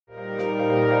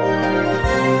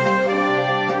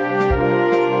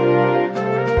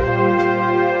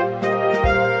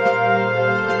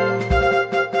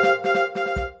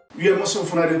so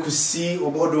funny to see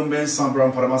about Mensah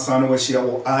Brown Paramasano where she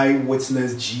our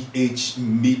eyewitness GH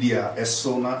Media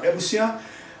Esona Ebusia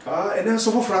and then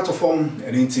so for to form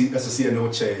and into as I see no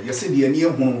chair. You see the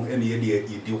near home and the idea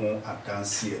you do home at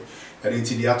dance here. And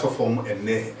into the art form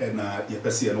and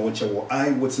you see no chair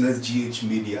eyewitness GH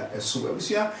Media Eso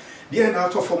Ebusia. The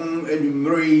art form and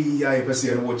Murray I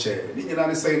perceive no chair.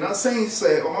 You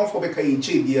say on for Becca in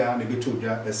Chibia and the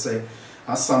Bituja say.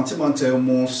 As Santimante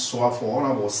mo swa for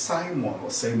honorable Simon or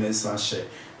Mensah she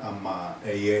ama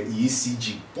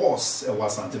ECG boss e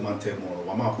was Santimante mo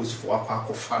wa ma post for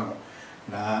akwa fano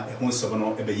na e ho so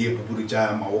no e be ye buburu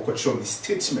ja ma wo ko show me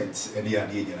statement e dia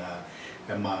de nyina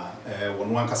e ma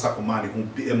wonu ankasa ko ma ne hu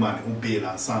be ma ne hu bail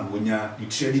ansan wonya di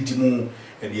trade mu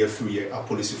e de free a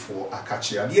police for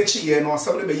akache ade echi ye no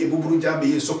asam ne be ye buburu ja be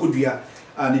ye sokodua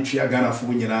ani tria Ghana fu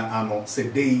nyina ano se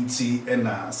deity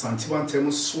na Santimante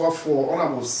mo swa for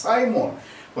honorable Simon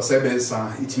was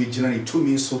Mensah itimi gina ni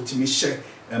tumi so timi hye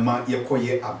ma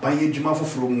yekoye abanye dwuma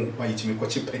foforo mu ma yitimi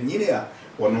kwache panyine a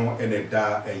wono ene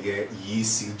da eye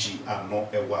ECG ano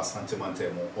ewa Santimante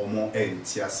mo omo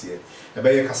entiase e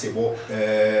be ye kasebo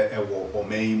ewo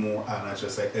omen mu ana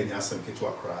chese enya asem ketu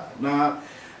akra na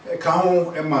ka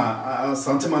ho ma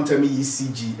Santimante mi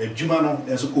ECG adwuma no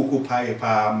enso koko pae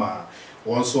pa ma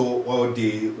also all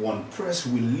the one press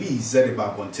release that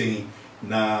about contain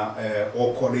na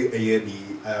or call it the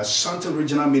Shanti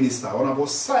regional minister honorable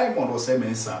Simon Osei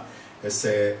Mensah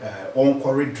say on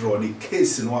corridor the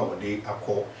case no awade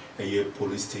akọ a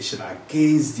police station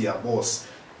against their boss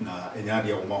na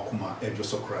enyade omakuma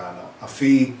edwosokra na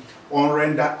afi on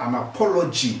render an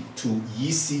apology to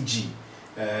ECG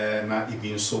na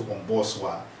even so on boss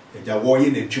wa eja wo ye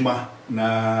na dwuma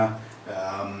na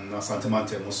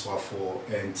Santimante muswa for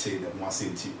ente the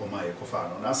mwasenti oma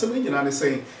yekofano na asem nyina ne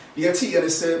say yeti ye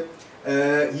say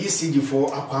ECG for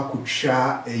akwa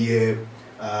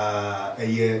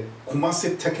eye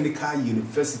Kumasi Technical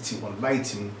University on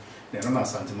lighting na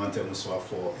Santimante muswa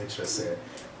for HSA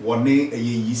one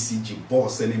eye ECG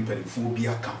boss and impedifo bi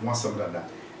aka ho asem dada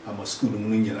ama school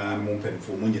mu nyina mo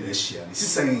impedifo mu nyina hia ni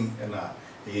sisan na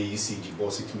ECG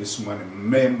boss it me suma ne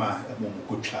mema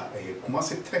momukotwa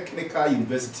Kumasi Technical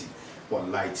University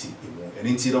on lighting imo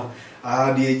enti no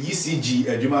the ECG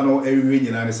adwuma no ewe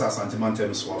nyina ne Santimante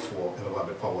no so afo eba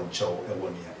be power chow ewo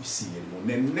ne ya isi imo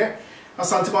nenne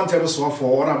Santimante no so afo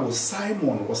honorable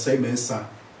Simon Osei Mensah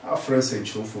afrense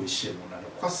nchofo hie mu na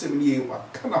kwasem ne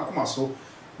wakana koma so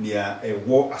nia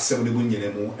ewo asem ne bu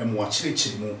nyina mu emo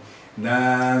akirikiri mu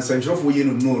na sanchofo ye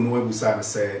no ebusa na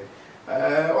say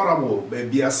honorable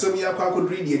baby asemi akwa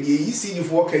kodri de ECG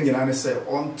for Kenya and say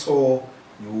until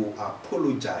you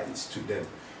apologize to them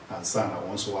and sana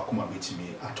once wakuma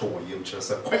bitimi ato yem kire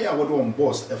say kwaya wodo on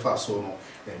boss efa so no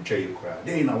entwe kura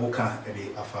dey na woka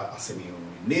e afa asemi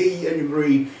nei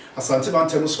anwumre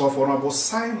Santimante no so for honorable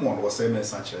Simon Osei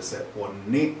Mensah kire say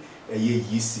wonne eye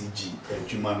ECG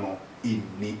adwuma no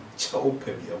inni chawpa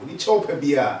bia woni chawpa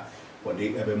bia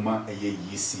wode ebema eye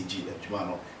ECG adwuma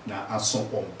no na aso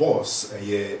on boss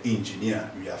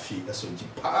engineer we afi esonji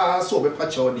pa so be pa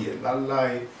chaw de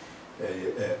lalai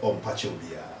on pa chaw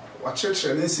bia wa church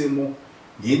ne se mo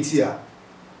yenti a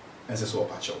ense so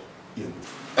pa chaw yenu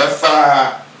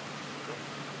efa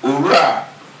ura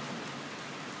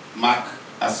mark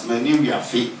asmani we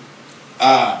afi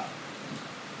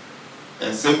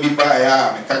ensem bi ba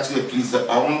ya me catch the police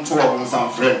on to on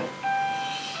some friend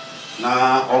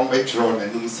na on betro na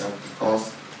nim self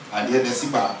because ade de si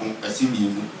ba ho asi bi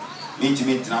mu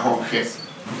minti na ho hwe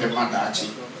e ma da achi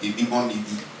e bi bon di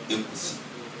ekusi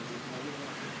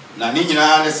na ni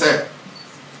nyina ne se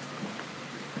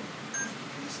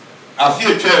afi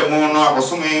etwa mu no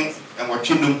abosome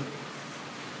enwotwenum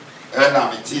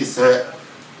na meti se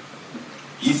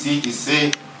ECG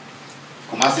say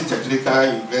Kumasi Technical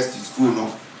University School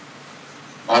no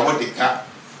omo de ka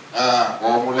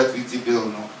omo electricity bill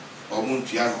no omo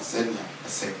ntua no senia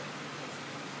ese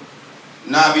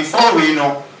na before we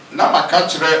know na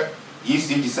makachre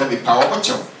ECG say be power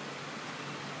ocho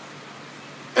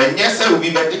enye se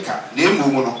obi bedika na emu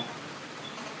mu no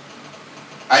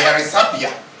ayare sabia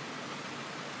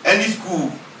any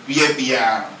school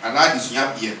bia ana disunya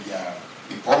bia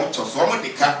be power ocho so omo de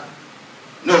ka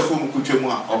no so mu kutwemu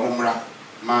a omo mra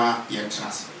ma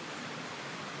yentrance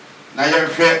na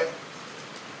yerhwe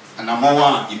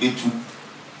anamowa ibetu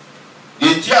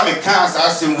the tia me can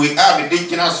asem we are the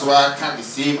gina so can the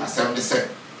same asem the say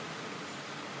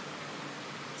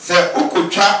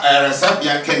ukotwa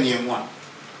resabia kaniemu a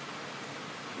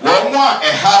wo mo a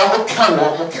eha wo ka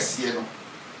wo mo kese no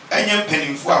enye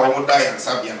mpanimfo a wo mo da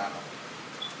resabia na no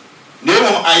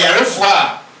nemo ayarefo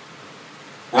a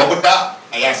wo boda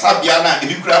aya sabiana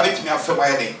ebi kura betimi afem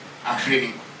ayede ahwere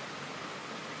ni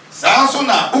sanso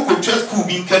na ukotwa school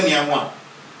bi nkania ho a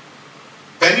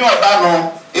pani oda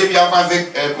no ebi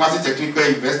afanze Kumasi Technical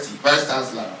University vice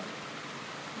chancellor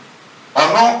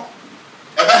ono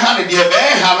ebe ha ne de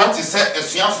ebe ha no te se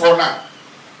esuafo na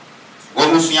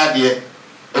wo sua de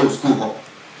e school ho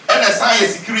and a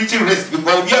science security risk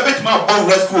because we are betting my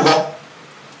boy school ho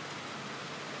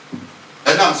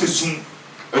and I'm saying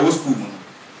e school no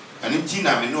and it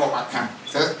na me no aka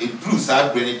says a blue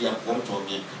side grenade and point to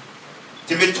me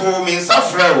Tibeto Mensah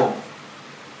Frewo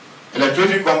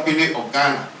electricity company of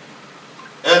Ghana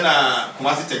and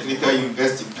Kumasi Technical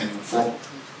University Penifo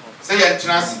say ya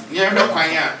trans near the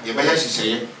kwanya ye ba ya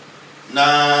hihye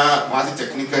na Kumasi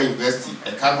Technical University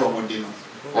e ka do model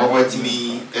or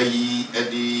watimi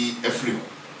edi efri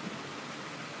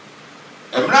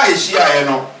emra eshi aye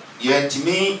no ye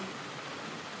ntimi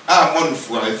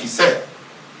amonfu afise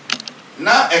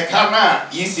na e ka na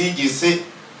ECG se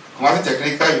Kumasi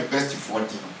Technical University 40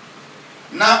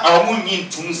 na amunyi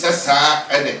ntum sesa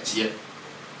enetie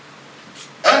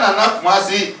na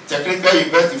Kumasi Technical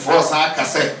University for sa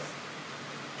kase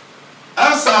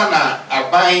ansa na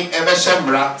aban ebe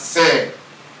shemra se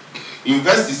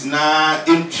universities na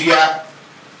entria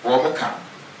wo moka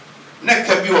na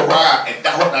ka bi wo ha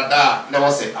eda ho dada na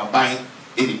wo se aban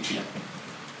entria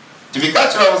tibika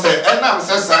chiro wo se enam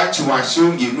se sa chiwa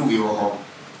hyew mienu wi wo ho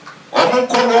omo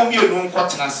nkono mienu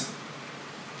nkotenase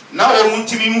na wo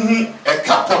ntimi hu e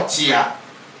kapotia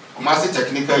Kumasi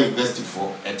Technical University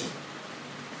for edi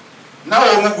na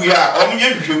wo mu bua omo nya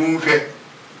hwehwemu hwe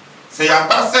se ya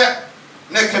pase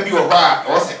na ka bi wo ha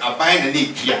wo se aban na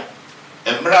entria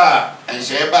emra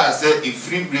ensheba se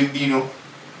ifrim rebino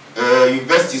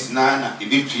universities na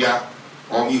ebetua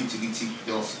or utility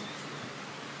bills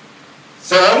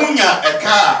so omunya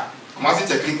eka Kumasi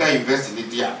Technical University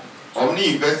dia omni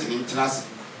university international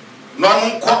no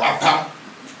nko apam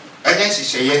enye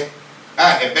hihye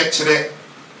a ebekire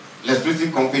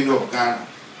electricity company of Ghana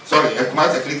sorry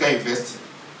Kumasi Technical University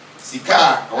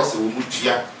sika awose wo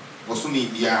mutua bosumi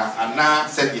bia ana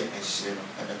sebia ehye no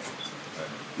ebekire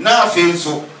na feel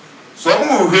so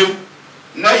mu hwem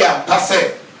na ya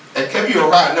pase e ka bi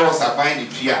o ha na was aban ni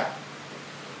tua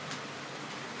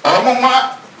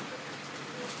omoma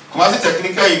Kumasi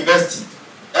Technical University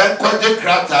en kwaje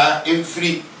krata in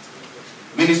free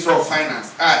Minister of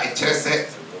Finance e kire se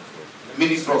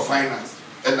Minister of Finance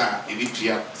na e bi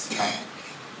tua sika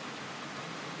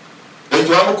e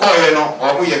jo am ko ye no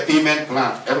o ye payment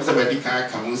plan e be se be di kan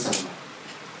kan nsam no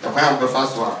e kwa am be fa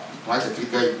so a Kumasi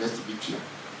Technical University bi tua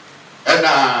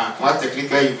Kumasi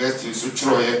Technical University so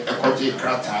chiro ye ekwaje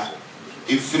krata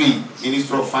e free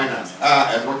Minister of Finance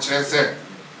e mo kire se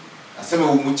asema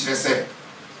wo mu kire se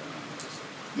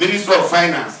Minister of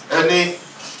Finance any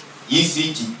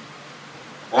ECG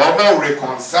or more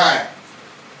reconcile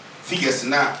figures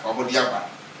na obo dia ba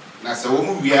na se wo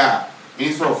mu wi a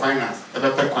Minister of Finance e be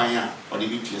pe kwan a o de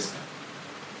BTS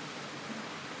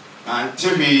and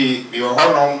TV be o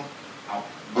honom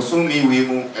bosumi we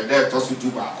mu e de to so du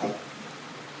ba ko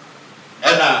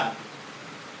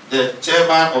the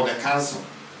chairman of the council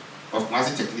of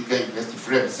Mensah Technical University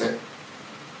Frem said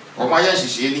omaya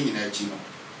hihye ni nyina chi no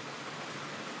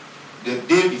the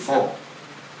day before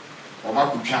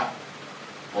omakutwa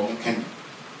omukani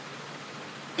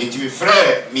enti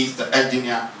frɛ Mr.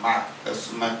 Engineer Mark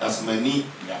Asmani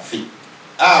Yafi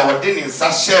wode ne nsa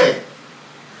hyɛ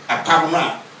apam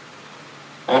na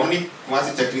omni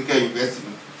Kumasi Technical University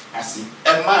asi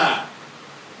ema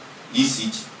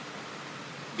ECG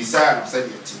bisa no said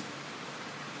yet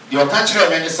the okachire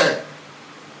me say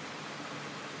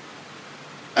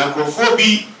ankrofo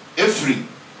every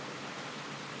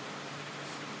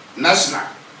national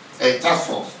task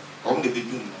force the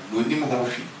bedum no nim ho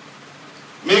hwe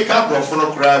make up brofo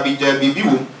no kra bi ja bibi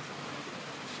wo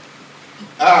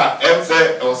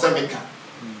emfe o semeka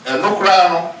no kra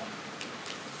no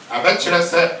abekire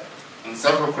se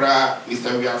nsefo kra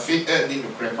Mr. Wiafi ni no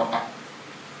kra papa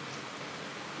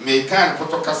me kan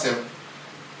poto kasem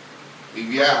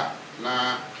bibia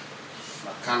na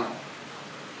makano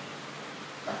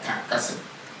akan kasem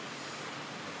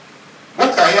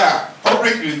Mokaya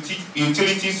Public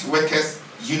Utilities Workers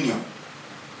Union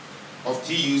of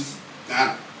TUC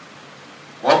Ghana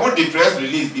what the press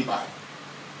release be by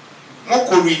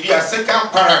Moko read a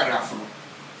second paragraph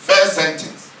first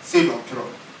sentence say no true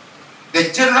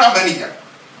the general manager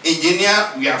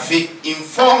engineer Wiafi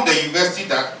informed the university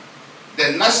that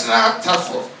the national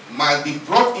task force must be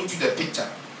brought into the picture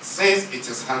since it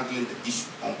is handling the issue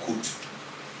unquote.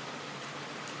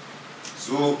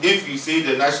 So if you say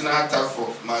the national task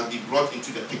force must be brought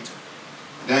into the picture,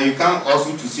 then you come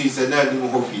also to say, say,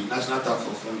 national task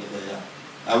force from there.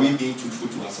 Are we being truthful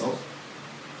to ourselves?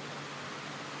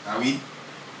 Are we?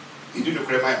 You do the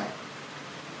crime.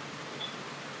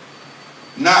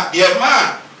 Now, dear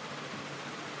man,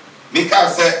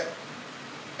 because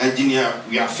engineer,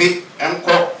 we are fit and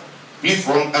call, please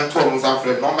from and Thomas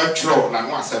Alfred, no mature, and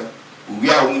no answer. We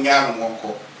are only young one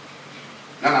call.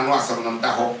 None of us have them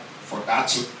for that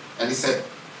chip. And he said,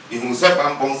 in whose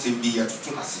I'm born to be a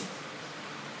tutunasi.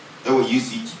 They will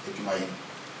use it to my.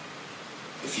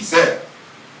 If he said,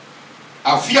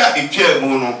 I fear a chair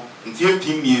mono, until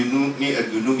Pim you knew me a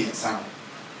Gunumian son.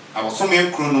 I was so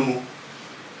many chronomo.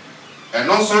 And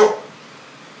also,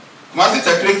 Kumasi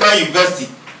Technical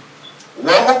University,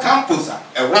 one campus,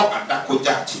 a walk at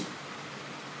Dakojachi.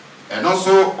 And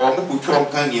also, Omukuchom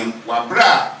Kanyam,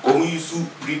 Wabra, Omuyusu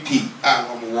prepaid,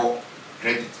 and war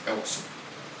credit also.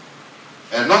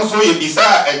 And also, you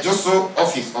beside a Joso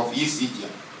office of ECG.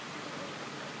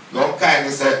 Your kind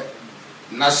is a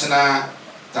national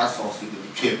task force in the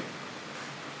UK.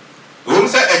 Whom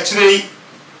said actually,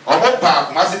 Omo Park,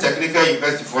 Kumasi Technical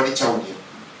University for the child.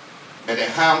 But the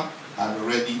harm had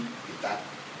already been done.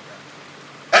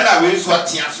 And I will swat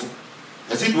Tiasu.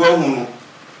 As it were, who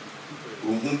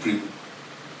and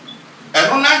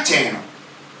on that channel,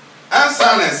 answer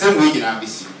and same way in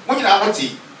ABC. When you are what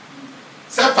he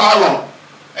said, Palon,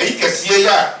 and you can see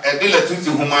a dealer to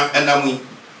the woman and a me.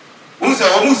 Once I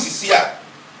almost see a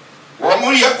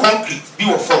concrete, be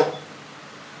a folk.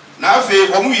 Now, if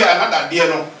you are another dear,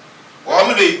 no,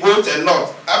 or they boat and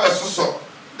not, have a so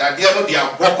that they are not their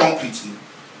concrete.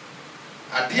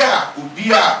 A dear would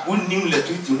be a good new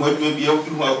electricity when you be able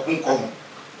to come.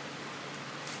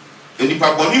 And if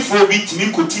I believe for it,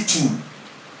 me could teach you.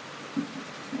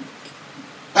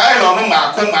 Pile on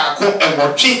Marco, and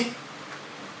watching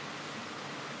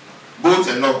both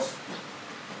and not.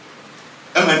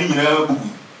 And many never book.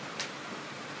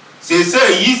 Say,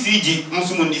 ECG,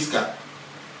 Muslimuniska.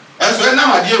 And so now,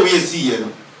 my dear, we see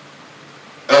you.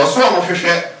 Also, I'm a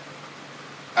share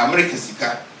American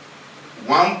Sika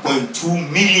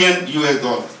 $1.2 million.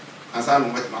 As I know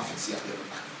what my fix here.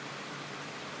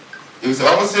 It was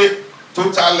almost say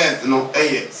total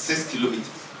length, 6 kilometers.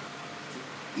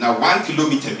 Now 1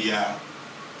 kilometer be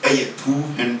 200,000 US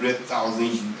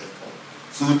dollars.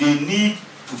 So they need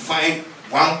to find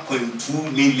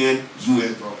 $1.2 million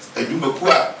US. And you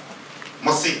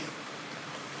must say,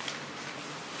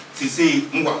 to say,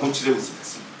 Mwakuchile was the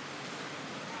same.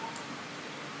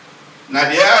 Now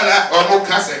they are almost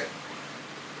cassette.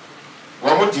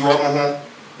 What do you want?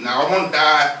 Now I want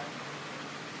that.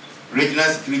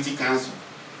 Regional Security Council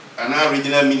and our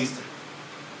regional minister.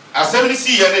 Assembly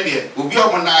see yet there will be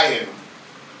on iron.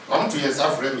 Come to your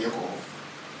suffering, your call.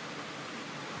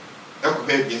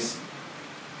 Yes.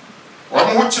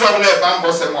 One more trouble,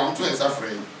 bambos and one to your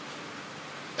suffering.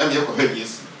 And your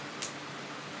yes.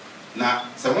 Now,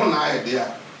 someone I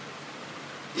there.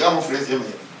 Young friends,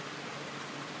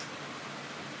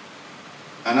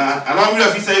 and I'm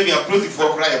going to say we are closing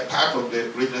for cry a part of the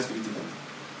regional security.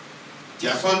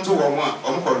 There are some two or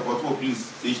one, report to police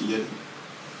station yet.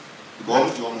 Go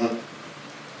to your home.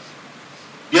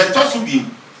 They are tough to be.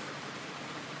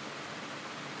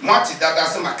 Marty that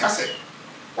does my cassette.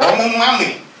 Or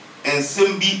mammy and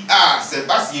Simbi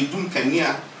Sebastian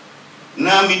Dunkania.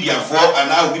 Now media for and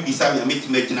now we be some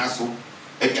meeting so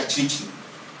at your teaching.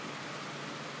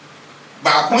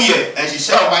 But and she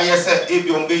shall by yourself if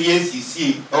you obey yes, you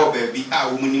see, oh baby,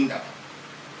 our woman in that.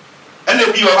 And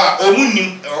the be or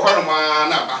moon or one of my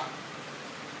number.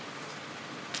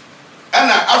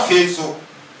 And I feel so.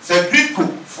 Say Greek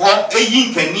for a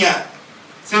yin can near.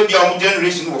 Say the young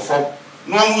generation will fall.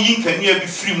 No yin can near be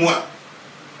free more.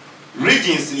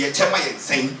 Regions in your chama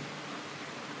saying.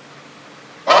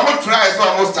 I will try so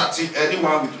almost touching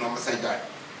anyone with no side guy.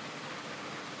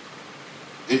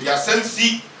 If you are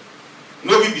sensi,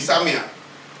 no be Samia.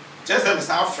 Just as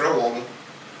a frail woman,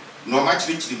 no much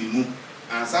rich in the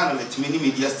and some of the many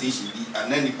media station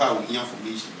and then the power of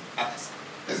information.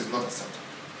 This is not a subject.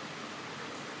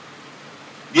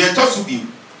 The entire to be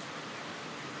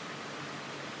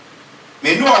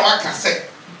may know what can say.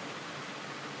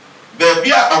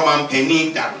 Baby, a man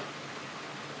penny down.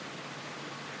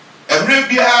 Every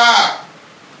beer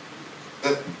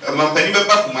a man penny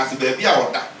back must be a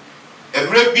order.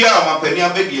 Every beer a man penny a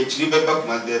baby a chili back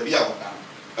must be a order.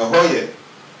 A whole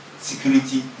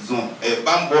security zone, a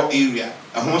bamboo area,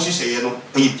 a home say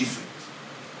pay different.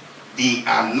 They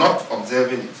are not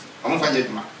observing it. I'm going to find it.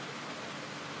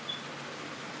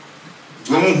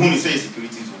 Who say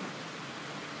security zone?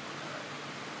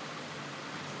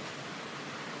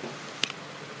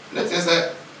 Let's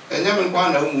say, and Benjamin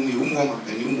Kwana Umumi,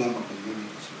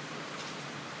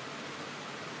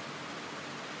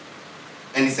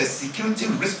 and it's a security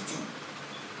risk too.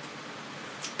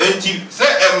 And you say,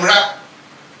 Emra,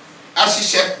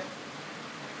 Ashishet,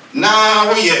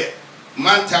 now we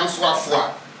man times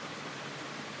swafwa.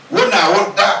 When I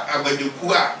want that about the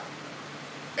Kua,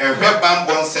 a red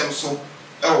bamboo semso,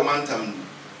 oh, mantam,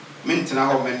 mintina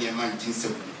how many a man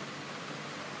tinsel.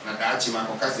 Nadachima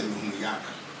Cocassi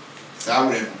Yaka.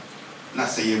 Sabre, na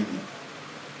say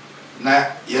na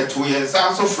yet 2 years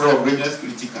also from Regional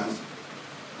Security Council.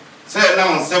 Say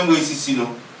now in some ways,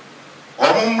 Sino. Or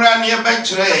Mumra near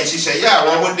Bachelor, she say, ya,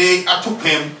 what day I took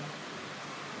him.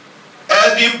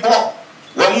 Eddie Bob,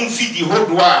 one feed the whole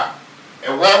doa,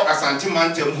 a walk as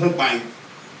antimantem who bind.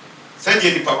 Said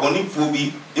ye the Paboni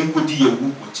Phoebe in Pudia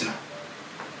Woo, China.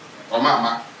 Or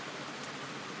Mamma.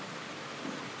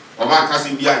 Or my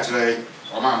cousin Biatre,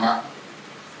 or Mamma.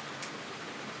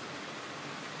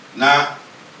 Now,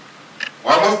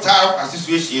 almost have a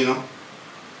situation, you know.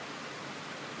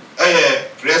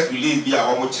 Press release be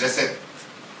almost said.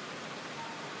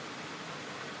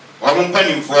 One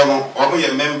penny for all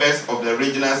your members of the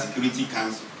Regional Security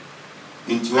Council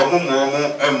into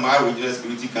my Regional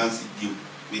Security Council deal.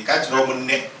 We catch Roman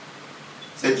neck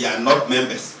said they are not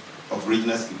members of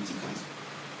Regional Security Council.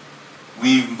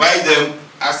 We invite them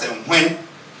as and when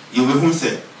you will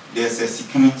say there's a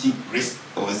security risk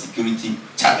or a security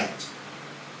challenge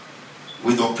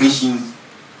with operations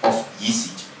of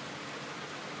ECG.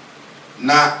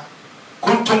 Now,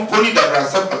 Kuntum Pony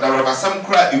that was some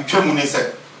cry in Chomune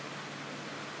said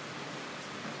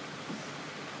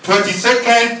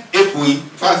 22nd April,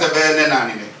 France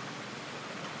Bernanine.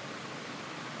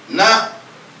 Now,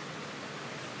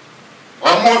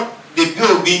 almost the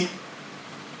bill be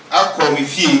a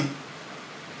committee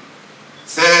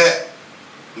say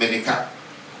medical.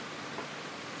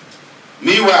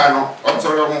 Meanwhile,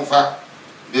 observe fact,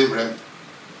 Debrem.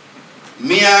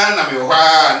 Mia na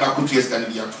mewa na kutu can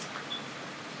be out.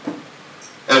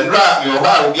 And rap your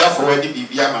wife will be for wedding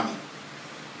Bibia mammy.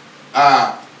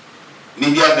 Ah,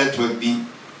 media network be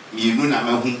me nuna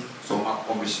mahum so my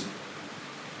publishing.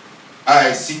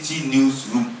 I city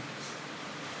newsroom.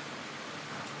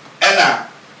 Anna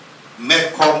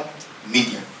Medcom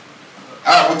media.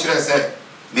 Ah, what I said,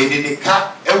 made the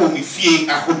car, it will be fearing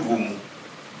a hood woman.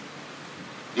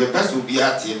 The best will be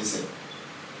at the end.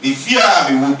 The fear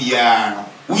me will be a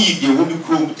we the woman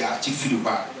crew that chief you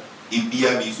back. It be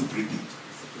a me super repeat.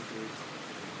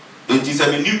 It is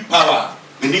a new power,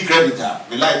 the new creditor,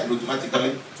 the light will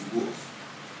automatically to go off.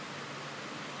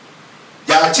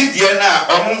 Yachi Diana,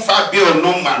 or Monfa Bill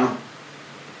no man,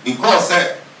 because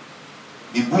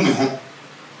the booming home.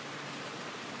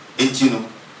 Etino,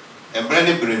 and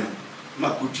Brandy Brennan,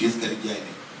 Makuchi is going to be at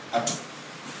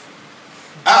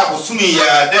I was soon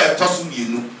there, tossing you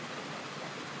know.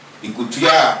 In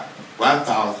Kutia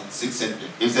 1,600.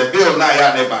 It's a bill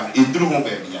now, never in Drew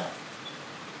baby.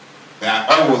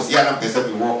 I was young person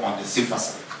to walk on the safer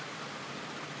side.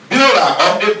 Bill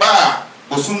of the bar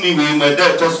was soon we were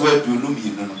there, toss where to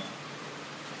Lumi.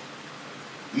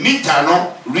 Meter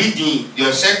no reading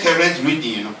your second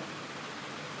reading, you know.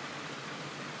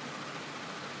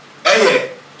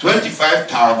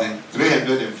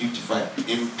 25,355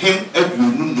 in Pim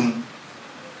Edunum,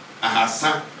 a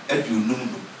Hassan Edunum.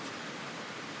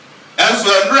 And so,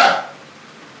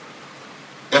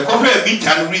 the corporate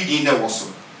meter reading there was so.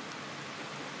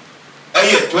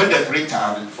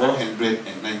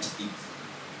 23,498.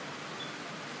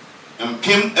 And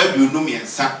Pim Edunum and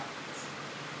Sa.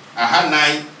 I had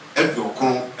 9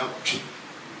 Edukon and Tree.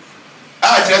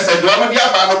 I just said, you already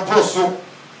have a post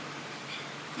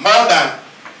more than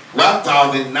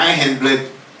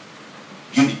 1,900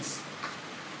 units.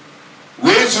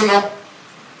 We should know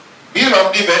bill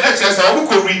of the benefits who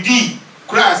could redeem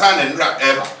crowns and rap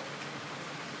ever.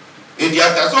 In the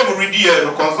after some redeem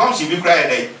the consumption be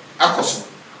cried a cost.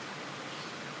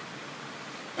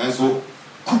 And so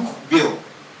cook bill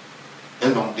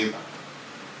and on paper.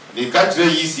 The country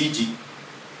ECG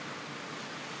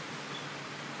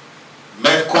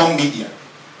Medcom media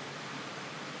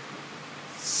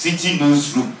city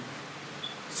newsroom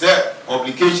say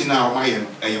publication now my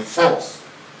false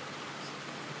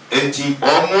enti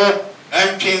omo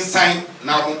entwin sign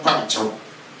na mo pa bicho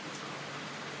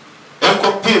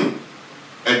enko pim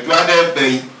eduade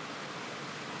bay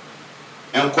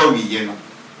enko wiye no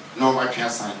no ma twa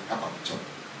sign apa bicho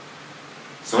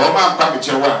so o ma pa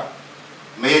bicho wa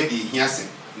me di hiase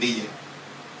ne ye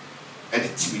e di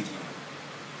timidi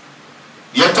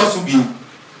ye to so bi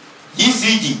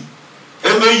ECG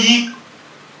emeyi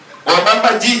or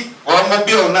Babaji or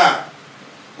Mobile na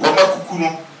or Makukunu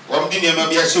One day,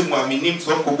 maybe I should want me name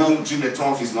some go to the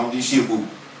office, not the shable.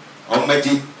 Or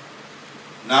magic.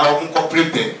 Now I'm going to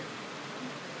prepare.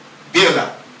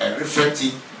 Bella and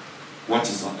reflecting what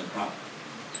is on the ground.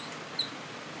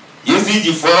 Yes,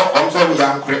 before I'm sorry,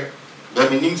 young crap. But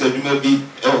the names of you may be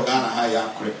Elgana high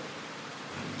young crap.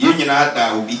 You know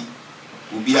that will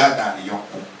be out than the young.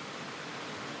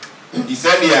 The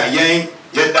Sandia yang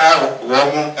yet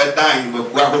woman a dime with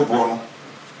Guabo Bono.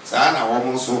 Sana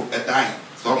woman so a dime.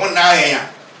 So I'm not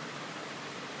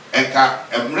and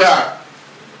Mra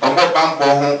or what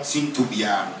Bambo seem to be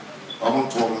a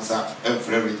almost 12 months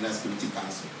every regional security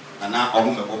council. And now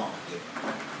I'm a woman.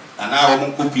 And now I'm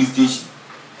a police station.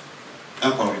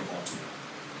 And for report.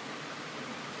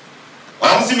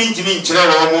 I'm seeming to me, chair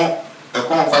or a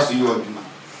conference to you.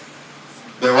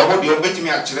 The robot you're waiting me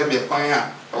at Cherebe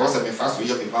Paya, or was a fast way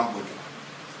of the bamboo.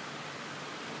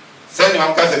 Send your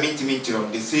uncle's a meeting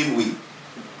the same way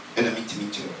in a meeting.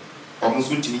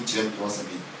 Almost meeting was a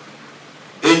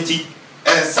bit.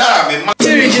 And Sarah,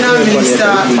 the regional minister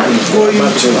going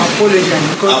to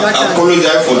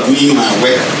apologize for doing my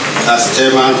work as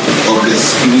chairman of the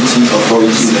security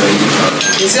authority in the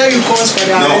region. Is there a cause for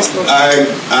the arrest? No, I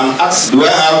am asked, do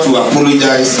I have to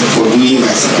apologize for doing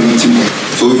my security work?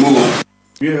 So we move on.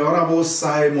 Yeah, Honorable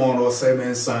Simon or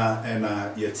Mensah and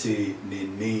Yeti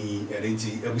Nini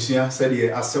Erinti Ebusia said,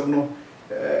 "Yeah, I said no.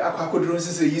 I could do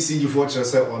this. You see, you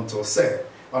fortress on to say,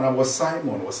 Honorable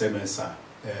Simon or Mensah,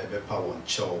 the power and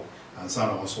show, and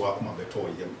son of Swakma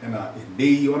Betoyum, and in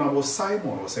the Honorable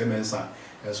Simon or Mensah,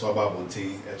 as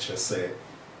Wababonti, say,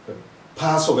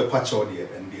 pass of a patchodia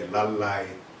and the lalai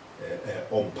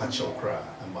on patchokra,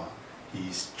 and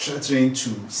he's threatening to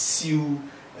sue.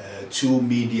 2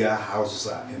 media houses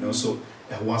and also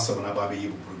once about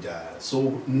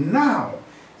so now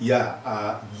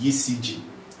ECG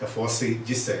for say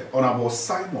just say Honorable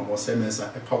Simon or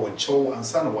Mensah a power show and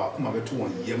son of our come to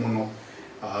one yemono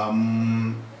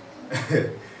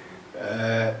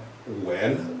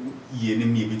well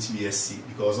yenimi BTBSC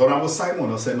because Honorable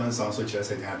Simon or Mensah so just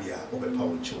say over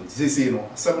power show this you know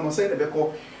someone said the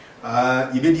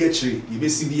Immediately,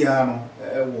 Ibesibiano,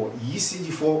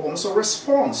 ECG for also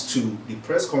response to the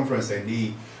press conference and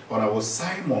the Honorable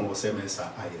Simon was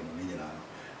Mensah. I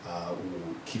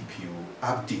will keep you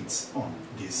updates on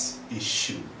this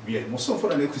issue. We are most of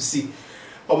the next to see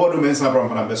about the Mensah Brown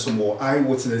Besomo,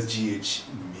 Eyewitness GH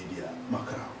Media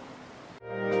Macra.